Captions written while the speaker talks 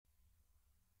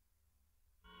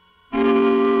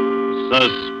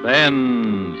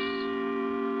Suspense.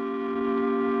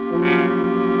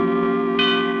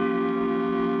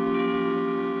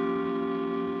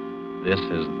 This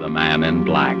is the Man in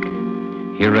Black,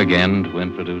 here again to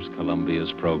introduce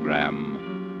Columbia's program,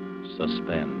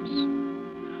 Suspense.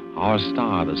 Our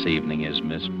star this evening is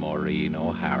Miss Maureen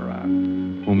O'Hara,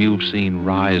 whom you've seen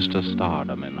rise to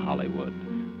stardom in Hollywood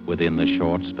within the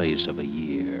short space of a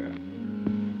year.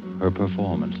 Her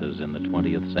performances in the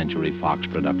 20th Century Fox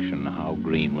production, How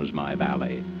Green Was My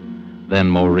Valley, then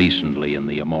more recently in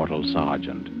The Immortal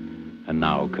Sergeant, and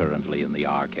now currently in the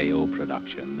RKO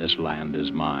production, This Land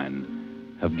Is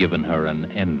Mine, have given her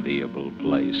an enviable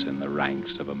place in the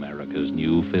ranks of America's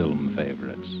new film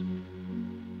favorites.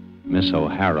 Miss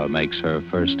O'Hara makes her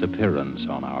first appearance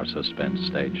on our suspense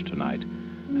stage tonight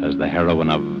as the heroine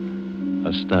of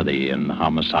A Study in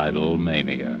Homicidal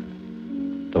Mania,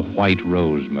 The White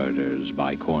Rose Murders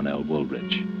by Cornell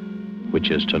Woolrich, which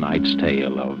is tonight's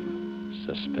tale of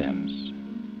suspense.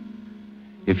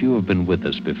 If you have been with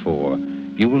us before,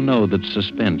 you will know that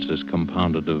suspense is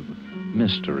compounded of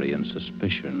mystery and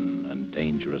suspicion and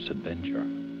dangerous adventure.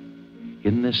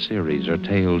 In this series are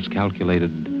tales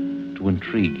calculated to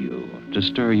intrigue you, to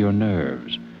stir your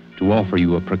nerves, to offer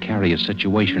you a precarious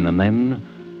situation and then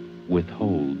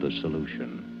withhold the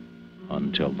solution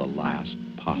until the last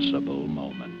possible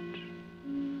moment.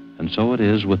 And so it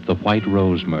is with The White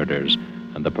Rose Murders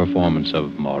and the performance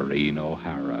of Maureen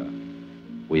O'Hara.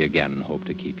 We again hope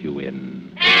to keep you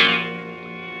in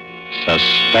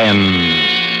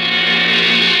suspense.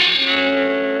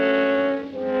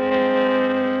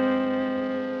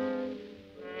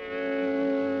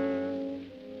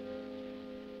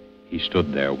 He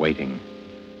stood there waiting.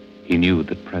 He knew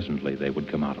that presently they would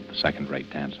come out of the second-rate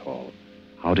dance hall,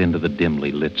 out into the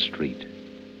dimly lit street.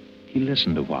 He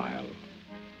listened a while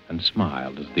and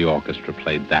smiled as the orchestra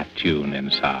played that tune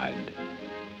inside.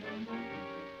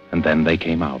 And then they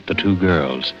came out, the two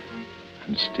girls,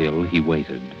 and still he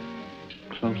waited,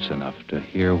 close enough to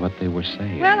hear what they were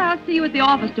saying. Well, I'll see you at the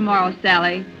office tomorrow,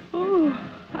 Sally. Oh,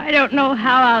 I don't know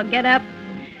how I'll get up.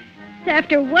 It's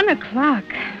after 1 o'clock.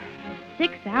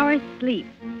 6 hours sleep.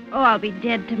 Oh, I'll be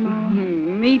dead tomorrow.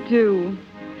 Me too.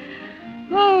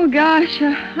 Oh, gosh,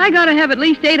 I gotta have at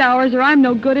least 8 hours or I'm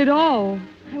no good at all.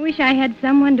 I wish I had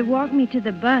someone to walk me to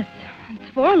the bus. It's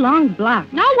 4 long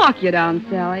blocks. I'll walk you down,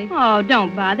 Sally. Oh,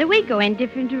 don't bother. We go in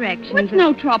different directions. It's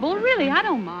no trouble. Really, I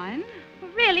don't mind.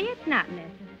 Well, really, it's not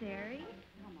necessary.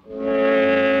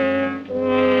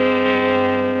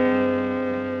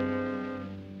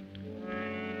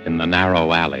 In the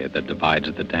narrow alley that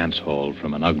divides the dance hall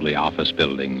from an ugly office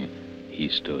building, he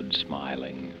stood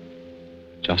smiling.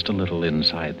 Just a little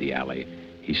inside the alley,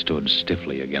 he stood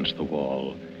stiffly against the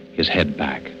wall, his head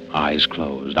back, eyes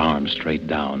closed, arms straight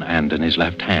down, and in his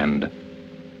left hand,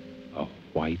 a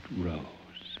white rose.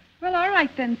 Well, all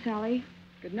right then, Sally.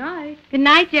 Good night. Good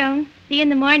night, Joan. See you in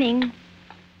the morning.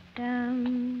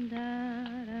 Dum, da,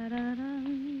 da, da,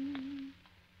 dum.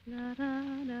 Da, da,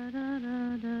 da, da,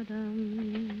 da, da, dum.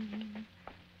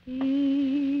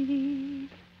 Dee.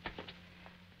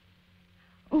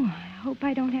 Oh, I hope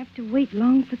I don't have to wait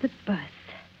long for the bus.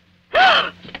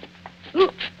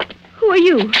 Who are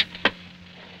you?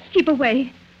 Keep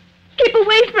away. Keep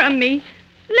away from me.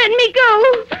 Let me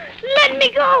go. Let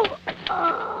me go.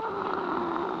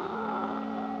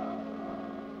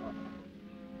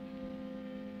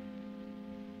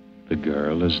 The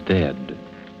girl is dead.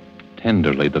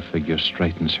 Tenderly, the figure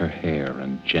straightens her hair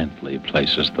and gently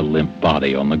places the limp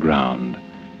body on the ground.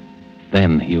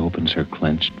 Then he opens her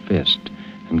clenched fist,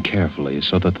 and carefully,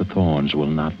 so that the thorns will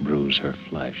not bruise her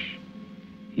flesh,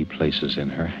 he places in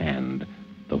her hand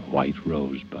the white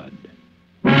rosebud.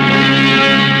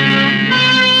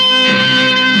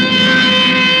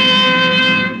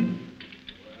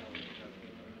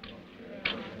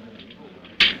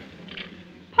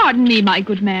 Pardon me, my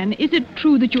good man. Is it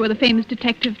true that you are the famous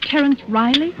detective Terence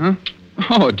Riley? Huh?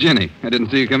 Oh, Jenny, I didn't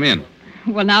see you come in.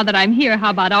 Well, now that I'm here, how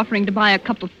about offering to buy a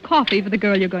cup of coffee for the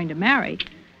girl you're going to marry?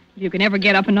 If you can ever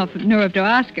get up enough nerve to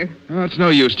ask her. Oh, it's no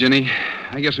use, Jenny.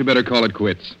 I guess we better call it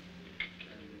quits.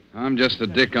 I'm just a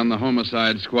dick on the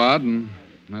homicide squad, and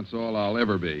that's all I'll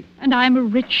ever be. And I'm a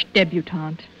rich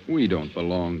debutante. We don't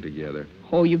belong together.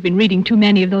 Oh, you've been reading too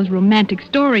many of those romantic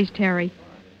stories, Terry.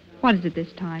 What is it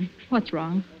this time? What's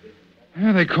wrong?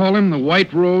 Yeah, they call him the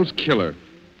White Rose Killer.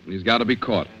 And he's got to be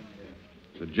caught.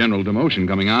 There's a general demotion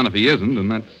coming on if he isn't, and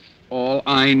that's all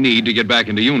I need to get back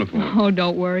into uniform. Oh,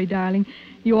 don't worry, darling.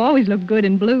 You always look good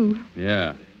in blue.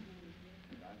 Yeah.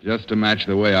 Just to match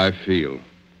the way I feel.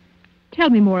 Tell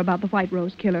me more about the White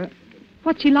Rose Killer.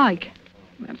 What's he like?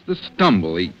 That's the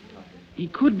stumble. He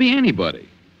could be anybody.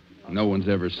 No one's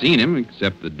ever seen him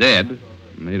except the dead,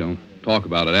 and they don't talk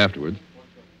about it afterwards.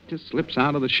 Just slips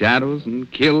out of the shadows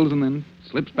and kills and then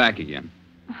slips back again.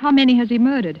 How many has he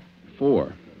murdered?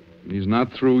 4. And he's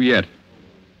not through yet.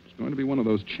 It's going to be one of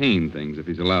those chain things if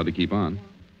he's allowed to keep on.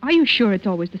 Are you sure it's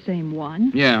always the same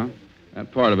one? Yeah,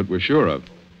 that part of it we're sure of.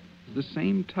 It's the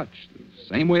same touch, the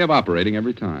same way of operating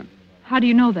every time. How do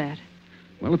you know that?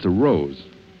 Well, it's a rose.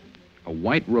 A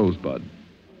white rosebud.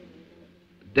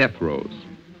 A death rose.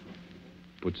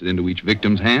 Puts it into each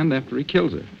victim's hand after he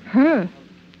kills her. Her?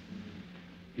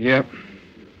 Yep.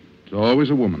 It's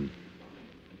always a woman.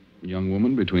 A young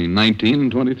woman between 19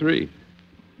 and 23.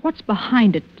 What's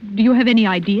behind it? Do you have any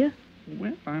idea?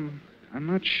 Well, I'm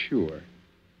not sure.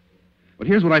 But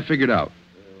here's what I figured out.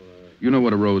 You know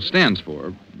what a rose stands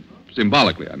for.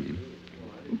 Symbolically, I mean.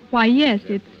 Why, yes,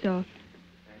 it's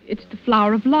the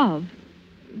flower of love.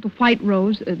 The white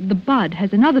rose, the bud,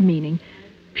 has another meaning.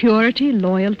 Purity,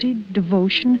 loyalty,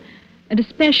 devotion, and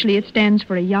especially it stands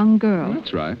for a young girl.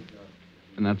 That's right.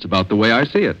 And that's about the way I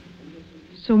see it.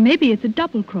 So maybe it's a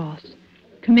double cross,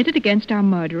 committed against our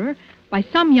murderer by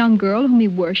some young girl whom he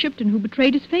worshipped and who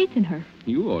betrayed his faith in her.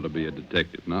 You ought to be a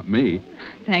detective, not me.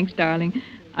 Thanks, darling.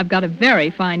 I've got a very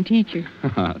fine teacher.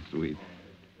 Sweet.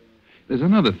 There's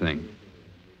another thing.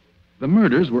 The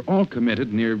murders were all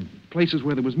committed near places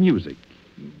where there was music,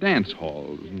 dance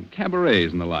halls and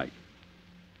cabarets and the like.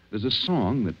 There's a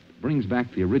song that brings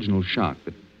back the original shock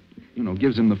that,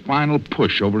 gives him the final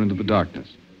push over into the darkness.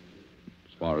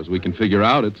 As far as we can figure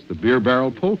out, it's the beer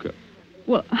barrel polka.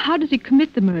 Well, how does he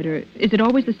commit the murder? Is it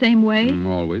always the same way?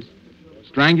 Always.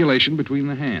 Strangulation between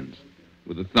the hands,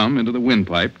 with the thumb into the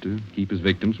windpipe to keep his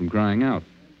victims from crying out.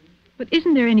 But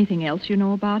isn't there anything else you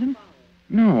know about him?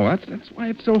 No, that's why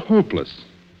it's so hopeless.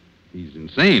 He's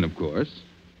insane, of course,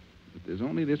 but there's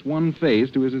only this one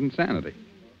phase to his insanity.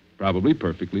 Probably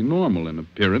perfectly normal in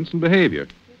appearance and behavior.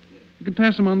 You could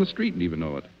pass him on the street and even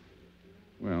know it.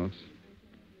 Well, it's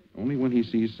only when he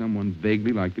sees someone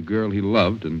vaguely like the girl he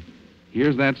loved and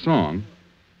hears that song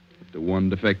that the one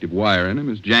defective wire in him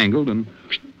is jangled and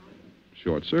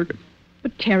short circuit.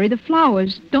 But, Terry, the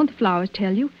flowers, don't the flowers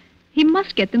tell you? He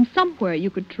must get them somewhere you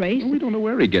could trace. Well, we don't know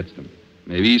where he gets them.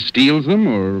 Maybe he steals them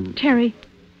or... Terry,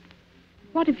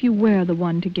 what if you were the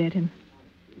one to get him?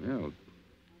 Well, it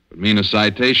would mean a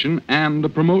citation and a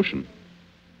promotion.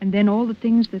 And then all the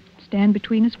things that stand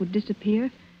between us would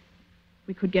disappear?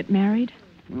 We could get married?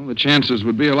 Well, the chances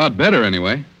would be a lot better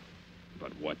anyway.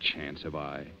 But what chance have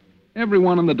I?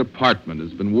 Everyone in the department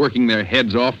has been working their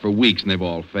heads off for weeks and they've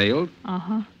all failed.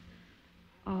 Uh-huh.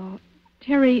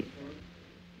 Terry,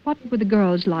 what were the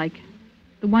girls like?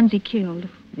 The ones he killed?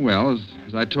 Well,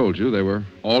 as I told you, they were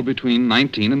all between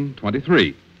 19 and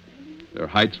 23. Their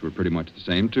heights were pretty much the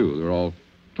same, too. They were all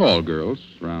tall girls,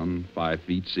 around 5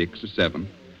 feet 6 or 7.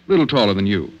 A little taller than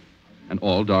you. And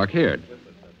all dark-haired.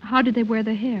 How did they wear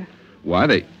their hair? Why,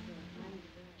 they...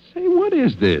 Say, what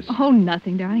is this? Oh,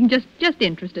 nothing, darling. Just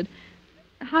interested.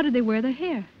 How did they wear their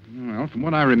hair? Well, from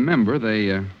what I remember,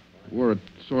 they wore it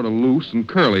sort of loose and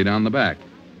curly down the back.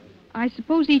 I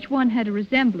suppose each one had a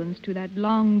resemblance to that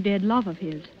long-dead love of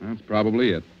his. That's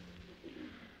probably it.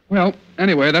 Well,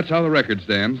 anyway, that's how the record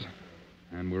stands.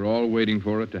 And we're all waiting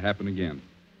for it to happen again.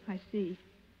 I see.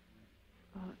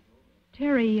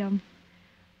 Terry,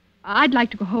 I'd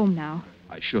like to go home now.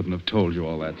 I shouldn't have told you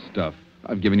all that stuff.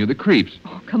 I've given you the creeps.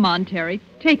 Oh, come on, Terry.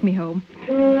 Take me home.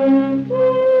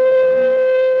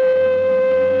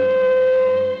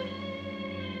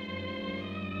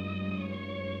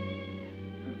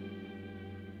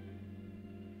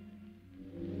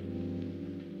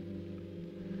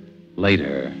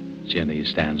 Later, Jenny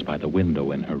stands by the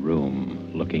window in her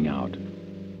room, looking out,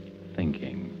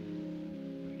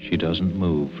 thinking. She doesn't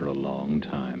move for a long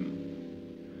time.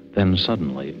 Then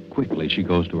suddenly, quickly, she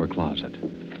goes to her closet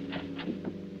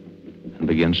and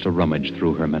begins to rummage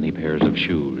through her many pairs of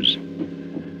shoes.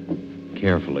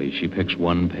 Carefully, she picks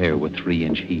one pair with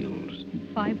 3-inch heels.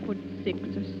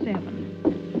 5'6" or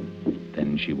 7.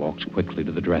 Then she walks quickly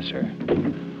to the dresser,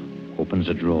 opens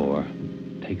a drawer,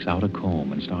 takes out a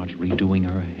comb and starts redoing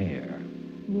her hair.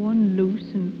 One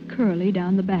loose and curly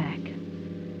down the back.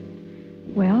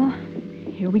 Well,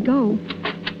 here we go.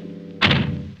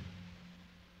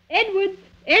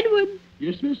 Edward!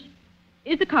 Yes, miss?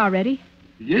 Is the car ready?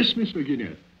 Yes, Miss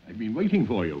Virginia. I've been waiting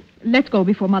for you. Let's go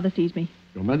before Mother sees me.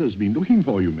 Your mother's been looking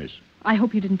for you, miss. I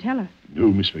hope you didn't tell her. No,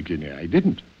 Miss Virginia, I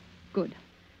didn't. Good.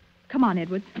 Come on,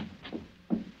 Edward.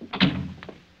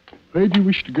 Where do you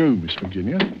wish to go, Miss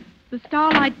Virginia? The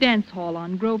Starlight Dance Hall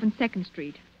on Grove and 2nd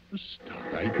Street. The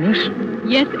Starlight, miss?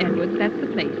 Yes, Edwards, that's the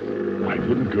place. I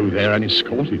wouldn't go there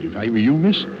unescorted if I were you,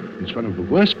 miss. It's one of the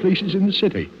worst places in the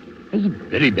city. Has a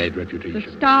very bad The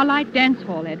reputation. Starlight Dance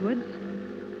Hall, Edwards.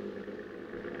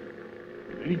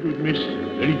 Very good, miss.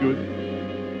 Very good.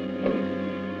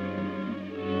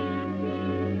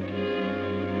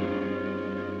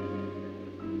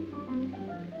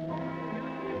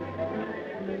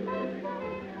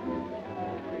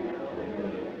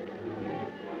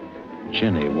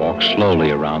 Ginny walks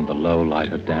slowly around the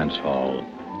low-lighted dance hall,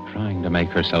 trying to make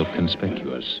herself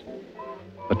conspicuous.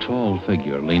 A tall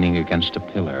figure leaning against a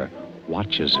pillar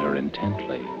watches her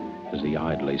intently as he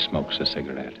idly smokes a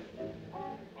cigarette.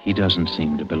 He doesn't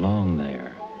seem to belong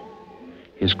there.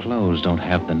 His clothes don't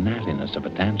have the nattiness of a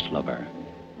dance lover.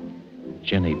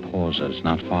 Ginny pauses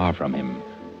not far from him.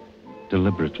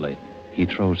 Deliberately, he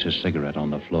throws his cigarette on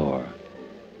the floor,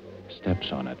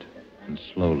 steps on it, and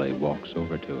slowly walks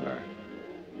over to her.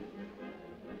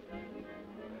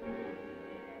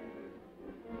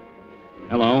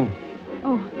 Hello.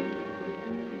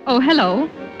 Oh, hello.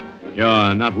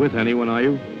 You're not with anyone, are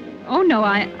you? Oh, no,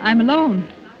 I'm alone.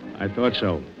 I thought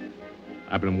so.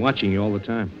 I've been watching you all the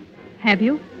time. Have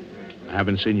you? I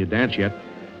haven't seen you dance yet.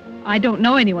 I don't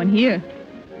know anyone here.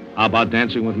 How about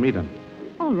dancing with me, then?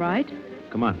 All right.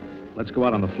 Come on. Let's go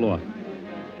out on the floor.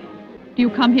 Do you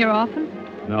come here often?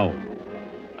 No.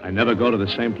 I never go to the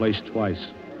same place twice.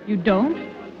 You don't?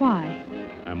 Why?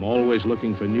 I'm always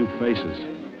looking for new faces.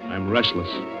 I'm restless.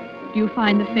 Do you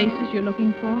find the faces you're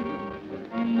looking for?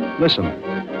 Listen.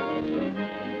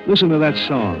 Listen to that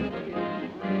song.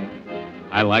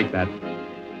 I like that.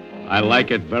 I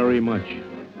like it very much.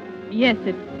 Yes,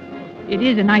 it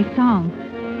is a nice song.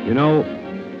 You know,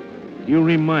 you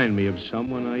remind me of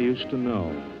someone I used to know.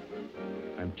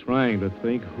 I'm trying to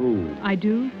think who. I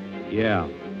do? Yeah.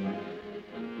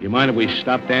 You mind if we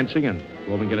stop dancing and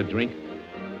go over and get a drink?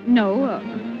 No,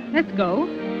 let's go.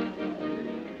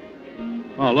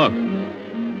 Oh, look.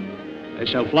 They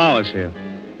sell flowers here.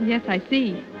 Yes, I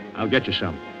see. I'll get you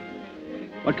some.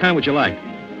 What kind would you like?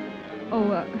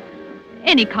 Oh,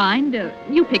 any kind.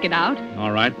 You pick it out.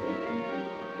 All right.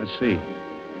 Let's see.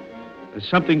 There's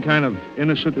something kind of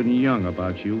innocent and young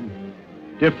about you.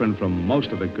 Different from most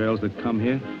of the girls that come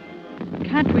here.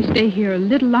 Can't we stay here a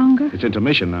little longer? It's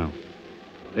intermission now.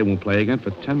 They won't play again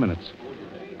for 10 minutes.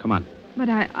 Come on. But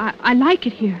I like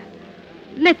it here.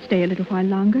 Let's stay a little while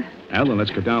longer. Well, then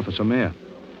let's go down for some air.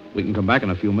 We can come back in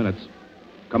a few minutes.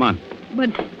 Come on. But,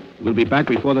 We'll be back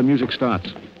before the music starts.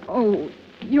 oh,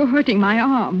 you're hurting my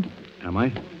arm. Am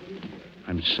I?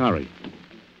 I'm sorry.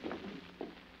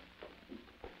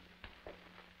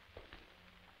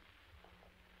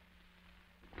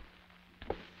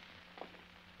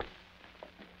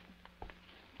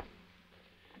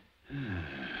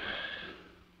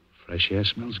 Fresh air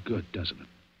smells good, doesn't it?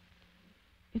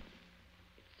 It's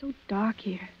so dark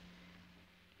here.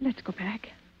 Let's go back.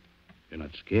 You're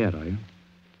not scared, are you?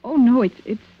 Oh, no, it's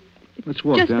Let's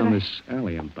walk just down that I- this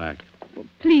alley and back.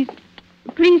 Please.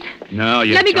 No,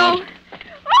 you Let me don't. go.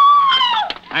 Oh!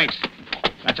 Thanks.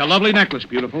 That's a lovely necklace,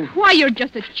 beautiful. Why, you're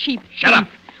just a cheap Shut up.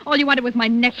 thief. All you wanted was my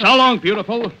necklace. So long,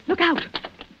 beautiful. Look out.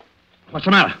 What's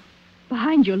the matter?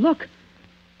 Behind you, look.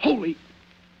 Holy.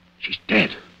 She's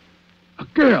dead. A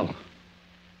girl.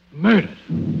 Murdered.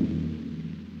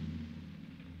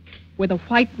 With a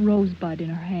white rosebud in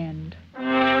her hand.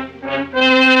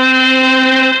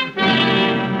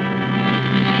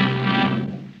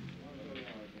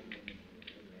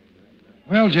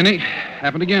 Well, Ginny,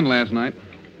 happened again last night.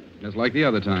 Just like the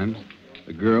other times.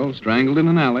 The girl strangled in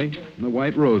an alley and a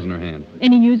white rose in her hand.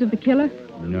 Any news of the killer?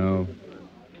 No.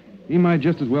 He might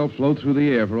just as well float through the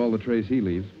air for all the trace he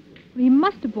leaves. He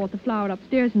must have bought the flower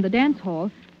upstairs in the dance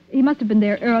hall. He must have been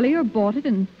there earlier, bought it,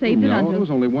 and saved it No, until... there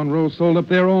was only one rose sold up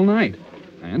there all night.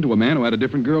 And to a man who had a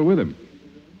different girl with him.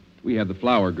 We had the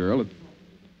flower girl at...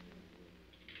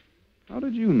 How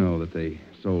did you know that they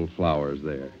sold flowers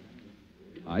there?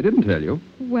 I didn't tell you.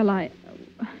 Well, I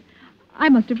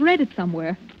must have read it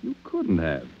somewhere. You couldn't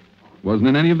have. Wasn't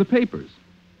in any of the papers.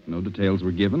 No details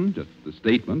were given, just the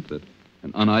statement that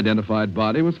an unidentified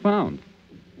body was found.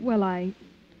 Well, I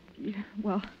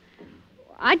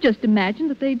just imagined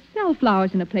that they'd sell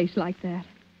flowers in a place like that.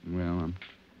 Well, I'm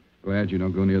glad you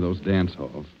don't go near those dance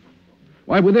halls.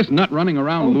 Why, with this nut running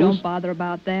around loose... Don't bother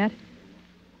about that.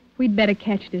 We'd better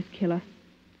catch this killer.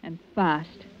 And fast.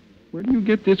 Where do you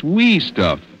get this we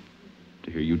stuff?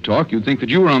 To hear you talk, you'd think that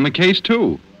you were on the case,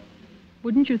 too.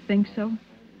 Wouldn't you think so?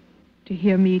 To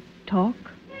hear me talk?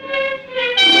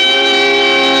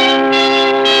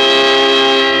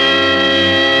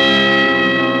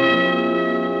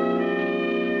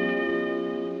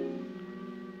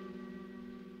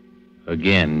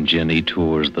 Again, Ginny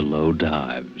tours the low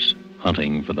dives,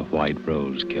 hunting for the White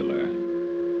Rose killer.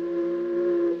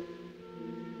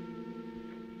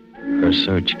 Her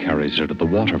search carries her to the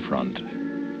waterfront.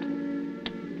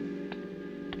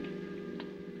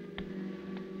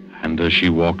 And as she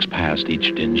walks past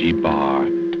each dingy bar,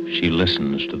 she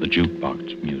listens to the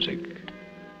jukebox music.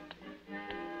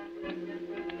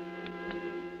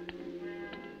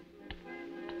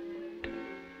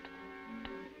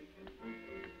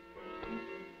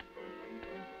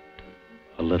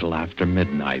 A little after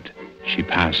midnight, she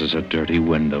passes a dirty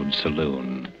windowed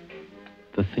saloon.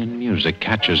 The thin music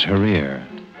catches her ear.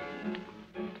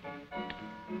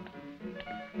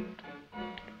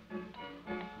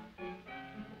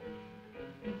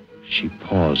 She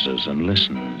pauses and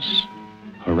listens,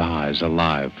 her eyes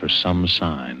alive for some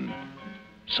sign,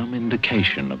 some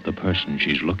indication of the person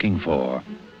she's looking for.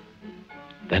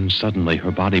 Then suddenly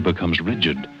her body becomes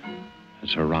rigid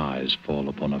as her eyes fall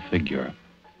upon a figure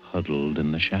huddled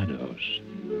in the shadows.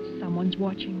 Someone's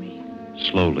watching me.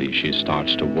 Slowly, she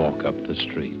starts to walk up the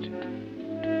street.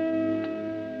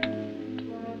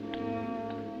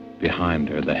 Behind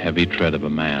her, the heavy tread of a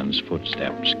man's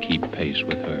footsteps keep pace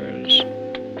with hers.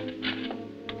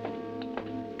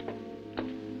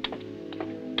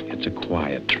 It's a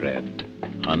quiet tread,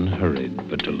 unhurried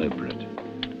but deliberate.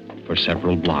 For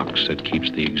several blocks, it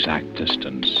keeps the exact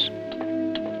distance.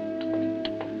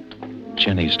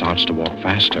 Jenny starts to walk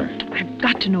faster. I've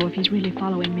got to know if he's really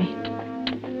following me.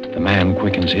 The man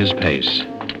quickens his pace.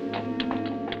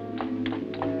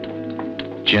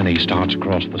 Jenny starts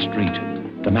across the street.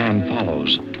 The man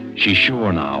follows. She's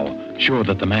sure now, sure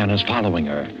that the man is following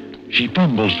her. She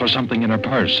fumbles for something in her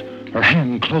purse. Her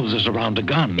hand closes around a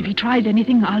gun. If he tries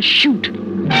anything, I'll shoot. You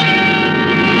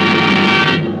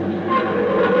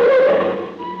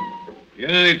in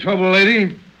any trouble,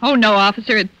 lady? Oh, no,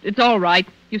 officer. It's all right.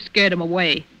 You scared him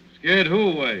away. Scared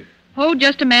who away? Oh,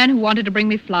 just a man who wanted to bring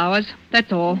me flowers.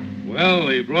 That's all. Well,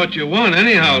 he brought you one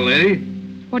anyhow, lady.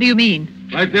 What do you mean?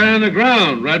 Right there on the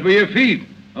ground, right by your feet.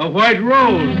 A white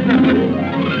rose.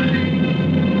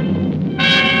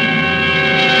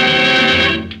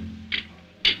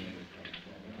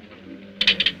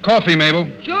 Coffee,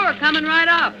 Mabel. Sure, coming right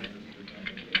up.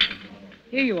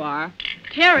 Here you are.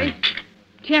 Terry.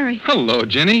 Terry. Hello,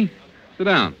 Jenny. Sit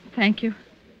down. Thank you.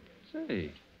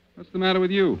 Say, what's the matter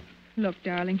with you? Look,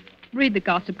 darling, read the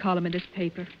gossip column in this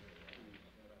paper.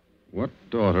 What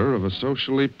daughter of a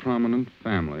socially prominent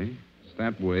family is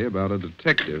that way about a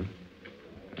detective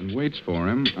and waits for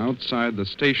him outside the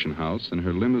station house in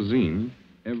her limousine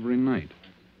every night?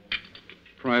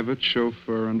 Private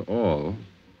chauffeur and all.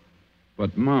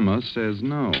 But Mama says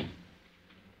no.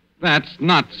 That's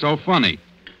not so funny.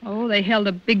 Oh, they held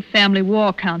a big family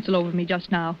war council over me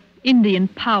just now. Indian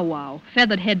powwow,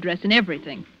 feathered headdress and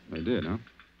everything. They did, huh?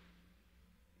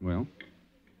 Well,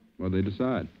 what'd they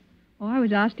decide? Oh, I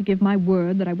was asked to give my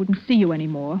word that I wouldn't see you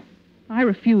anymore. I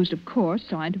refused, of course,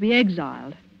 so I'm to be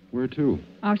exiled. Where to?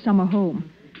 Our summer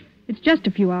home. It's just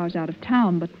a few hours out of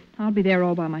town, but I'll be there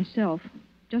all by myself.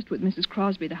 Just with Mrs.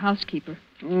 Crosby, the housekeeper.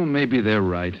 Oh, maybe they're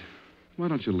right. Why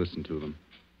don't you listen to them?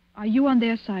 Are you on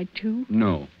their side, too?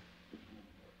 No.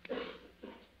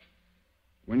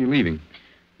 When are you leaving?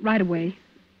 Right away.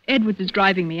 Edwards is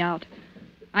driving me out.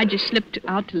 I just slipped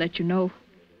out to let you know.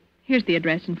 Here's the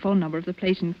address and phone number of the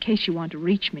place in case you want to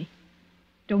reach me.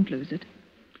 Don't lose it.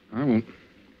 I won't.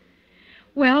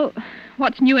 Well,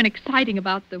 what's new and exciting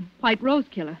about the White Rose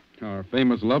Killer? Our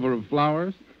famous lover of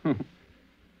flowers?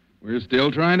 We're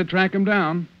still trying to track him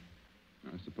down.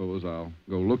 I suppose I'll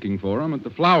go looking for him at the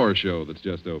flower show that's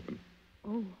just opened.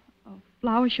 Oh, a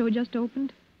flower show just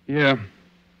opened? Yeah.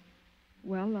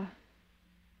 Well,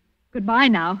 goodbye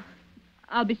now.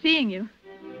 I'll be seeing you.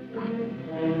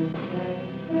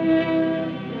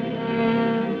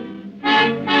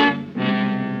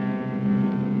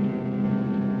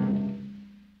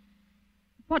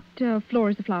 What floor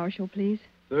is the flower show, please?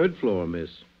 3rd floor, miss.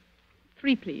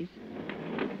 3, please.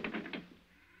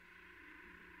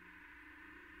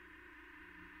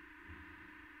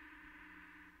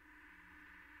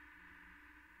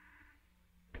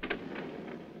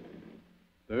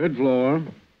 Third floor.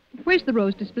 Where's the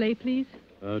rose display, please?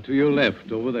 To your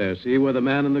left, over there. See where the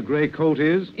man in the gray coat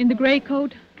is? In the gray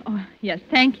coat? Oh, yes,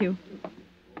 thank you.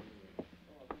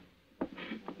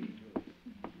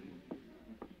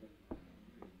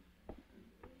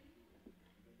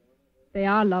 They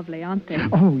are lovely, aren't they?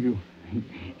 Oh,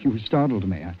 you startled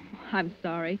me. I'm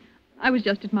sorry. I was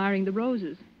just admiring the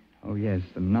roses. Oh, yes,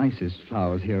 the nicest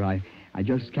flowers here. I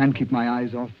just can't keep my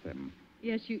eyes off them.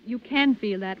 Yes, you can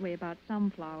feel that way about some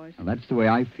flowers. Now, that's the way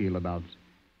I feel about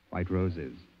white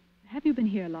roses. Have you been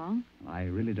here long? I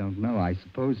really don't know. I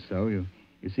suppose so. You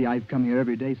see, I've come here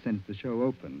every day since the show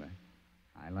opened.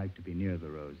 I like to be near the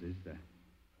roses, the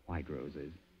white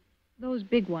roses. Those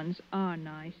big ones are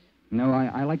nice. No,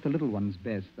 I like the little ones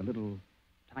best, the little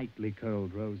tightly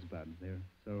curled rosebuds. They're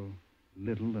so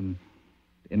little and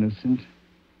innocent.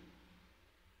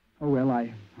 Oh, well,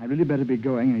 I really better be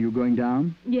going. Are you going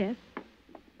down? Yes.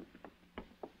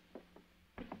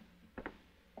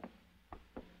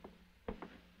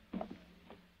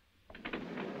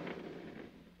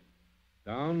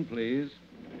 Down, please.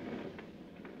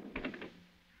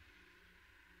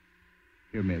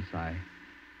 Here, miss,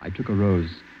 I took a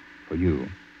rose for you.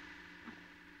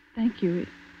 Thank you.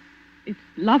 It's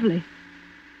lovely.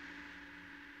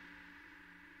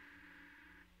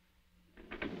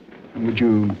 Would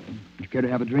you care to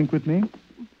have a drink with me?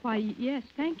 Why, yes,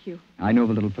 thank you. I know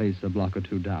the little place a block or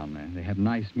two down there. They have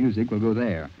nice music. We'll go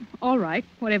there. All right,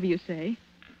 whatever you say.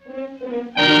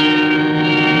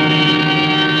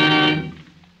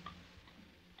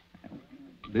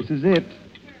 This is it.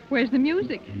 Where's the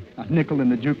music? A nickel in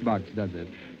the jukebox does it.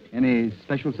 Any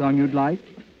special song you'd like?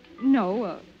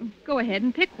 No, go ahead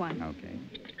and pick one. Okay.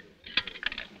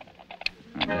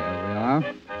 There we are.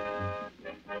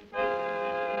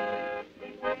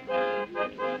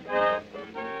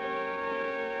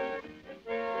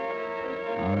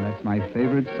 Oh, that's my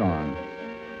favorite song.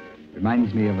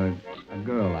 Reminds me of a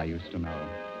girl I used to know.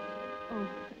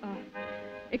 Oh,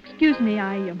 excuse me,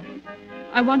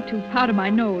 I want to powder my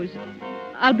nose.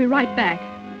 I'll be right back.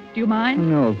 Do you mind?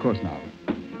 No, of course not.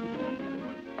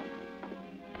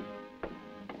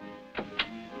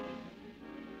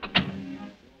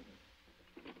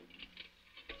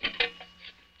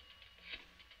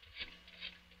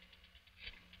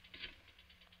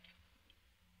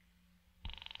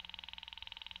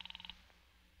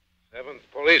 Seventh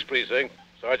Police Precinct.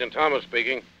 Sergeant Thomas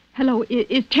speaking. Hello,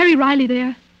 is Terry Riley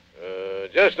there?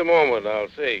 Just a moment, I'll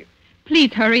see.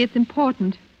 Please hurry, it's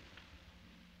important.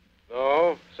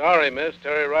 No, sorry, miss.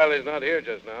 Terry Riley's not here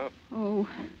just now. Oh,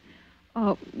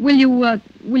 will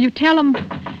you tell him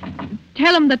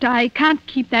that I can't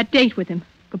keep that date with him?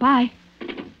 Goodbye.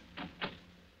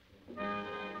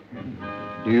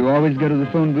 Do you always go to the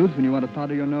phone booth when you want to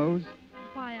powder your nose?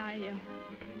 Why,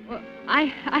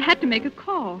 I had to make a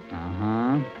call.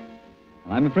 Uh-huh.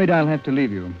 Well, I'm afraid I'll have to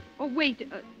leave you. Oh, wait,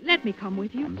 let me come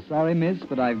with you. I'm sorry, miss,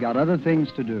 but I've got other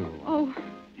things to do. Oh,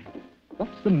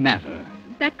 What's the matter?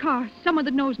 that car, someone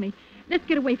that knows me. Let's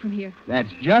get away from here.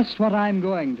 That's just what I'm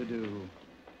going to do.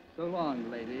 So long,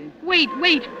 lady. Wait,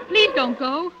 please don't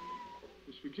go.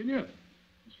 Miss Virginia.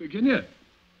 Miss Virginia.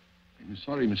 I'm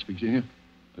sorry, Miss Virginia,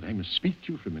 but I must speak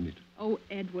to you for a minute. Oh,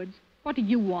 Edwards, what do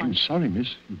you I'm want? sorry,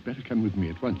 miss. You'd better come with me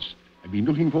at once. I've been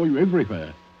looking for you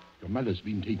everywhere. Your mother's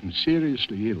been taken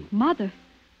seriously ill. Mother?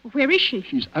 Where is she?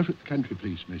 She's out at the country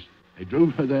place, miss. I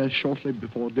drove her there shortly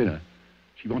before dinner.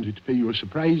 She wanted to pay you a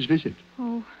surprise visit.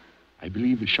 Oh, I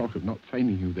believe the shock of not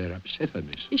finding you there upset her,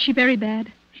 miss. is she very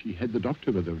bad? She had the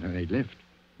doctor with her when I left.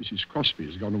 Mrs. Crosby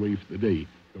has gone away for the day.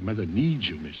 Your mother needs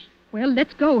you, miss. Well,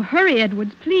 let's go. Hurry,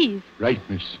 Edwards, please. Right,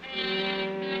 miss.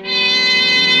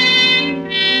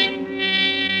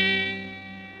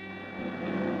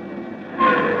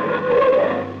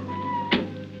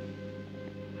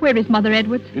 Where is Mother,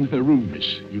 Edwards? In her room,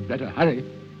 miss. You'd better hurry.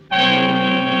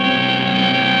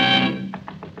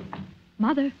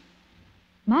 Mother?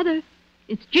 Mother?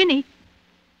 It's Ginny.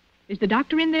 Is the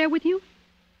doctor in there with you?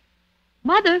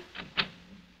 Mother?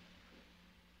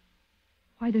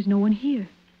 Why, there's no one here.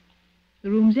 The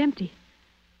room's empty.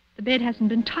 The bed hasn't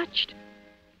been touched.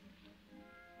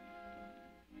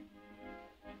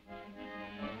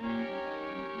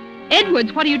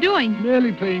 Edwards, what are you doing?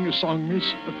 Merely playing a song, miss.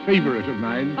 A favorite of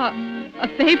mine. A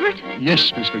favorite?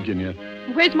 Yes, Miss Virginia.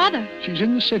 Where's Mother? She's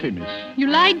in the city, miss. You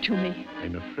lied to me.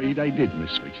 I'm afraid I did,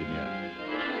 Miss Virginia.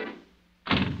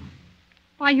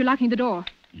 Why are you locking the door?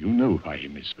 You know why,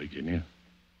 Miss Virginia.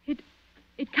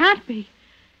 It can't be.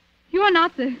 You are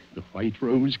not the... The White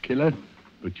Rose killer.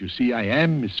 But you see, I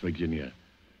am, Miss Virginia.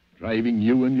 Driving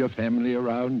you and your family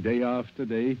around day after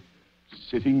day.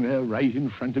 Sitting there right in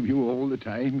front of you all the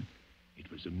time.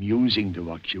 It was amusing to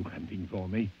watch you hunting for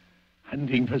me.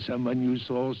 Hunting for someone you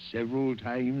saw several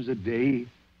times a day.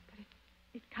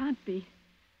 It can't be.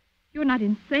 You're not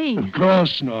insane. Of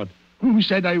course not. Who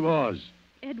said I was?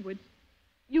 Edwards,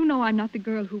 you know I'm not the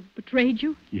girl who betrayed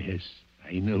you. Yes,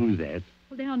 I know that.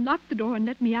 Well, then unlock the door and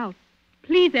let me out.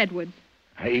 Please, Edwards.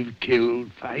 I've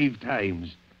killed 5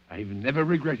 times. I've never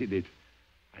regretted it.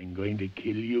 I'm going to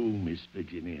kill you, Miss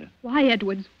Virginia. Why,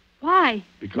 Edwards? Why?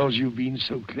 Because you've been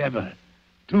so clever.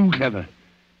 Too clever.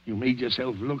 You made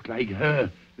yourself look like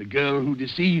her, the girl who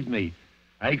deceived me.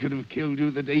 I could have killed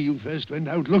you the day you first went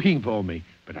out looking for me,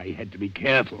 but I had to be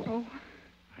careful. Oh.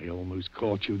 I almost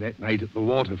caught you that night at the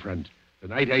waterfront. The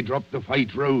night I dropped the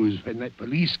white rose when that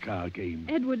police car came.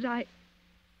 Edwards,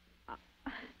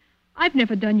 I've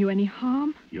never done you any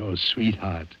harm. Your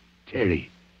sweetheart, Terry.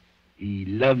 He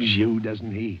loves you,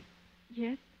 doesn't he?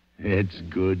 Yes. That's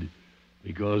good.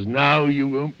 Because now you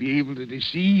won't be able to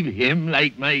deceive him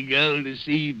like my girl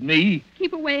deceived me.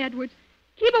 Keep away, Edwards.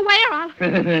 Keep away or I'll...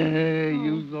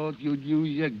 You thought you'd use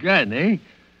your gun, eh?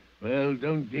 Well,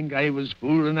 don't think I was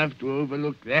fool enough to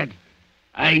overlook that.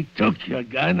 I took your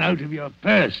gun out of your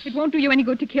purse. It won't do you any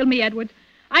good to kill me, Edwards.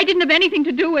 I didn't have anything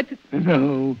to do with it.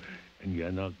 No, and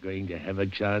you're not going to have a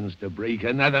chance to break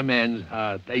another man's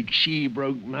heart like she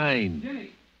broke mine.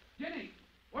 Jenny,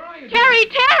 where are you? Terry!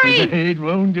 It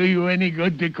won't do you any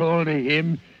good to call to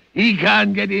him. He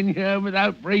can't get in here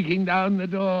without breaking down the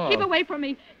door. Keep away from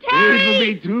me. Terry! It'll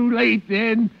be too late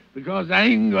then, because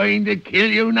I'm going to kill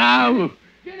you now.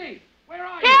 Jenny, where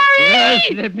are Terry!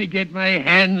 Just let me get my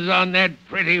hands on that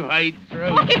pretty white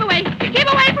throat. Oh, keep away.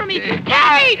 Keep away from me.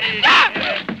 Terry! Stop!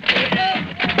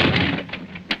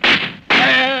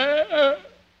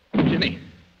 Jenny,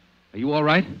 are you all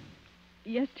right?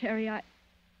 Yes, Terry,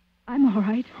 I'm all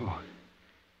right. Oh,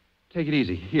 take it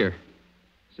easy. Here,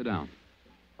 sit down.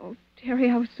 Oh, Terry,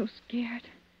 I was so scared.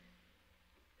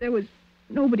 There was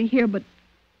nobody here but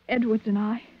Edwards and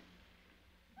I.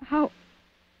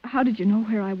 How did you know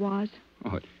where I was?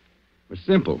 Oh, it was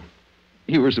simple.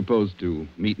 You were supposed to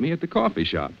meet me at the coffee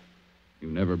shop. You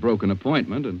never broke an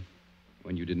appointment, and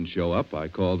when you didn't show up, I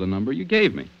called the number you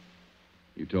gave me.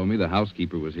 You told me the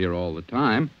housekeeper was here all the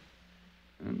time,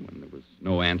 and when there was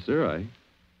no answer, I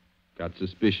got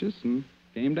suspicious and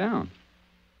came down.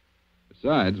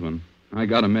 Besides, when I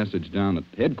got a message down at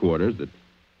headquarters that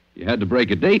you had to break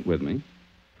a date with me,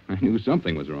 I knew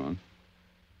something was wrong.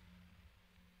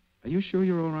 Are you sure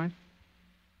you're all right?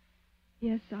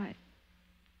 Yes,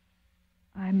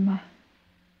 I'm,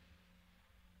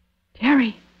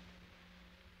 Terry,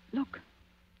 look.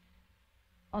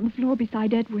 On the floor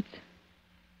beside Edwards.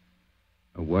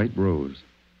 A white rose.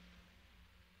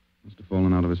 Must have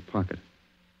fallen out of his pocket.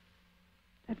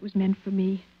 That was meant for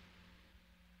me.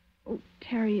 Oh,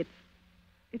 Terry,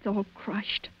 it's all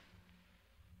crushed.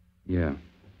 Yeah.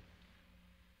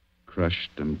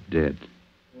 Crushed and dead.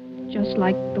 Just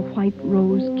like the white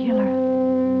rose killer.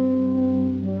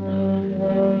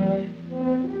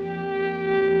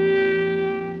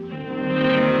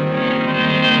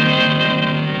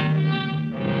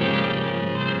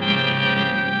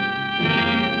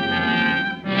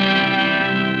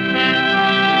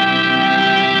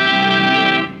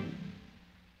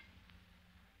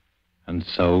 And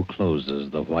so closes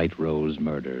The White Rose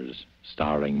Murders,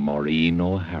 starring Maureen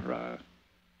O'Hara.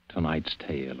 Tonight's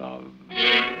tale of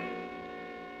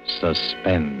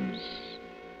suspense.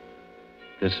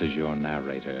 This is your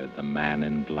narrator, the man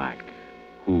in black,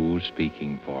 who,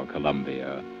 speaking for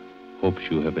Columbia, hopes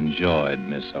you have enjoyed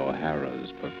Miss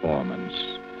O'Hara's performance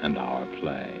and our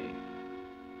play.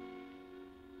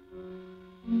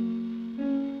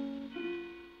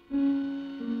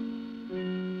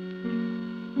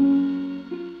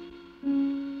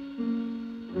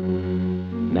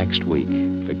 Next week,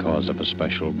 because of a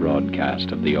special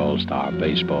broadcast of the All-Star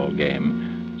baseball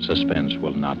game, suspense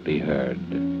will not be heard.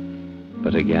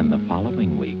 But again the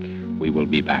following week, we will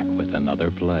be back with another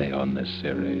play on this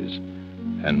series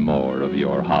and more of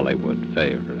your Hollywood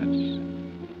favorites.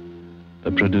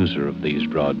 The producer of these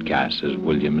broadcasts is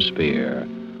William Spear,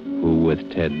 who,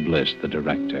 with Ted Bliss, the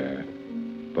director,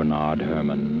 Bernard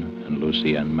Herrmann and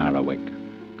Lucien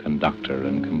Marowik, conductor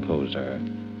and composer,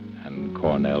 and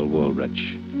Cornell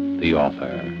Woolrich, the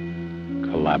author,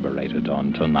 collaborated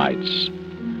on tonight's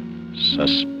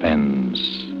Suspense.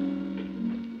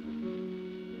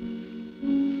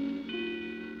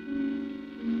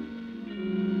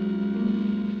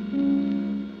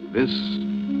 This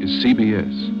is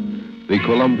CBS, the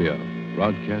Columbia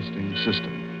Broadcasting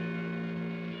System.